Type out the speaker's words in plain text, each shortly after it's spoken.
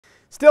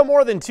Still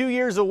more than 2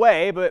 years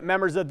away, but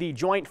members of the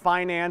Joint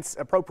Finance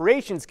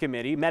Appropriations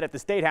Committee met at the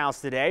State House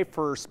today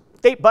for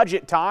state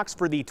budget talks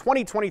for the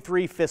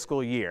 2023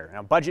 fiscal year.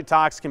 Now, budget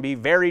talks can be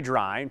very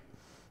dry,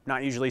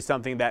 not usually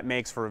something that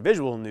makes for a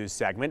visual news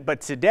segment,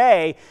 but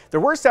today there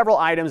were several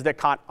items that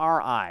caught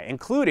our eye,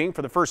 including,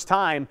 for the first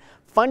time,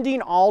 funding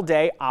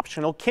all-day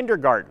optional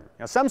kindergarten.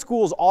 Now, some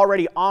schools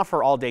already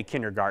offer all-day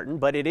kindergarten,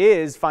 but it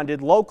is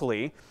funded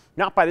locally,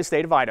 not by the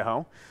state of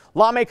Idaho.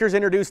 Lawmakers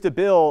introduced a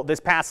bill this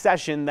past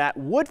session that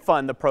would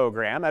fund the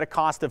program at a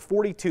cost of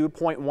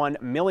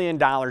 $42.1 million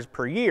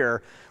per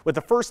year, with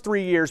the first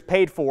 3 years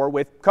paid for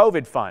with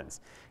COVID funds.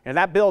 And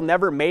that bill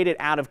never made it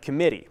out of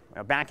committee.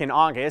 Now, back in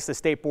August, the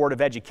State Board of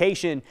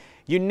Education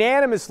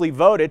unanimously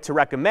voted to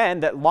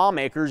recommend that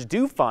lawmakers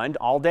do fund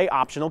all-day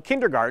optional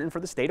kindergarten for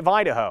the state of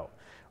Idaho.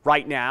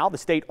 Right now, the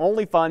state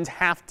only funds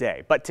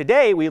half-day, but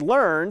today we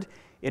learned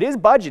it is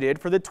budgeted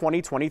for the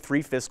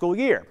 2023 fiscal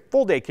year.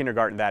 Full-day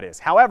kindergarten, that is.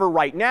 However,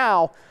 right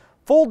now,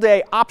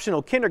 full-day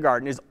optional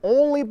kindergarten is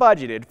only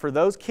budgeted for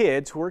those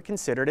kids who are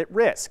considered at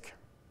risk.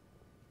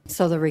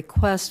 So the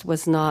request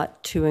was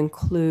not to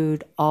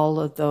include all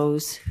of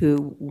those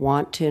who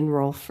want to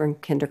enroll for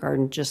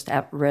kindergarten, just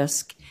at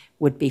risk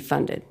would be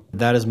funded.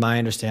 That is my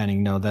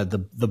understanding, no, that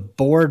the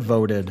board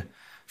voted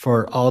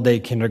for all-day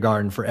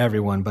kindergarten for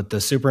everyone, but the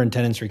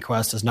superintendent's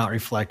request does not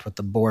reflect what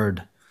the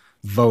board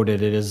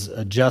voted. It is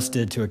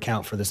adjusted to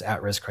account for this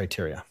at-risk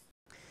criteria.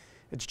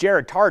 It's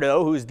Jared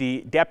Tardo, who's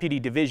the deputy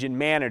division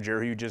manager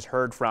who you just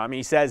heard from.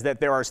 He says that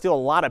there are still a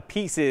lot of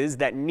pieces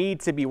that need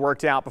to be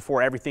worked out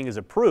before everything is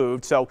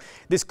approved, so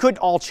this could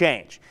all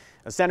change.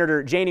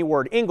 Senator Janie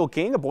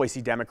Ward-Engelking, a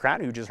Boise Democrat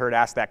who you just heard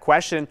ask that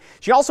question,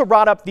 she also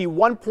brought up the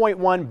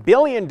 $1.1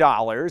 billion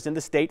in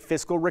the state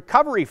fiscal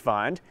recovery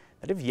fund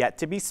that have yet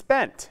to be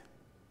spent.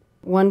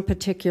 One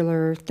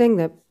particular thing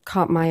that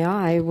caught my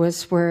eye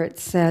was where it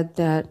said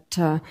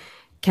that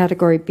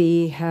Category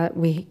B,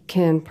 we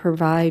can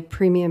provide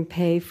premium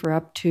pay for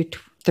up to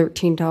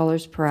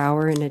 $13 per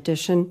hour in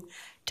addition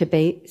to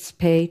base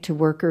pay to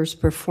workers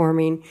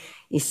performing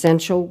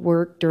essential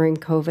work during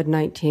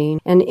COVID-19.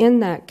 And in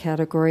that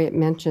category, it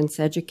mentions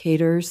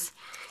educators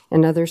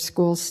and other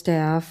school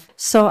staff.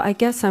 So I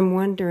guess I'm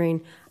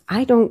wondering,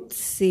 I don't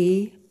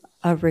see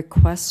a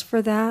request for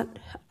that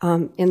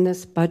in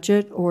this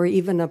budget or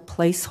even a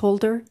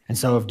placeholder. And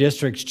so if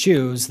districts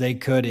choose, they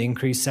could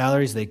increase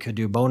salaries, they could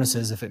do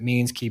bonuses if it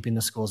means keeping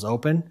the schools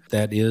open.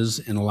 That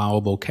is an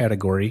allowable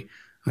category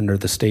under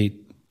the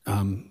state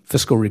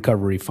fiscal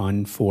recovery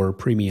fund for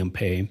premium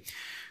pay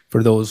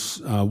for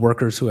those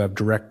workers who have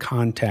direct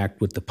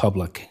contact with the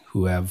public,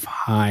 who have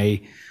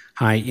high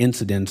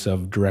incidence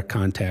of direct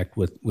contact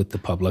with the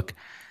public.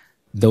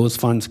 Those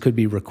funds could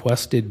be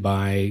requested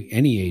by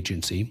any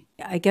agency.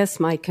 I guess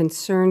my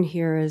concern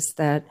here is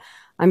that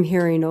I'm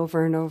hearing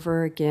over and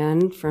over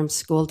again from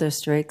school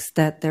districts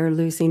that they're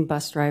losing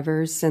bus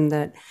drivers and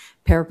that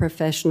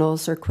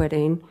paraprofessionals are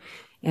quitting,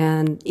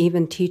 and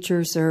even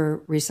teachers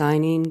are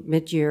resigning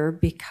mid-year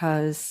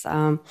because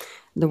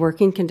the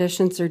working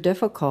conditions are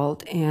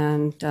difficult,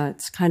 and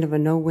it's kind of a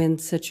no-win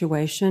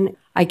situation.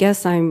 I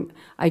guess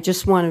I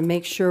just want to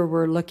make sure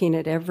we're looking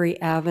at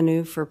every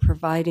avenue for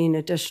providing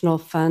additional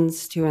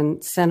funds to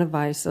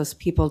incentivize those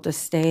people to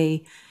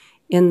stay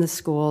in the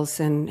schools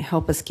and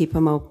help us keep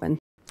them open.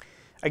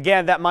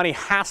 Again, that money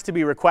has to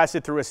be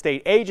requested through a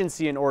state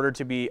agency in order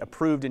to be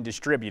approved and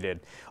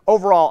distributed.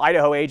 Overall,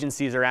 Idaho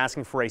agencies are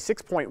asking for a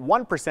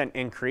 6.1%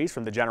 increase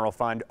from the general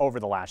fund over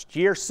the last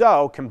year.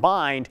 So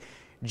combined,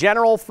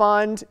 general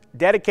fund,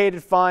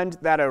 dedicated fund,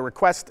 that a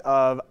request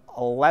of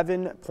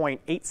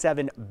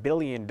 $11.87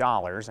 billion.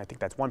 I think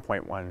that's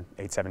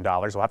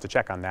 $1.187. We'll have to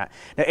check on that.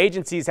 Now,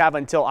 agencies have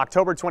until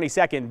October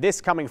 22nd, this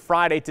coming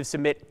Friday, to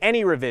submit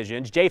any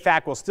revisions.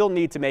 JFAC will still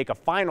need to make a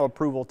final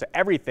approval to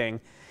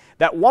everything.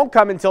 That won't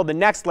come until the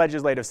next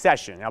legislative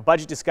session. Now,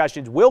 budget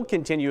discussions will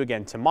continue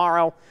again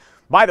tomorrow.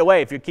 By the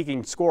way, if you're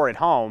keeping score at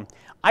home,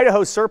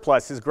 Idaho's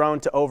surplus has grown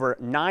to over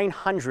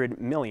 $900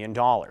 million.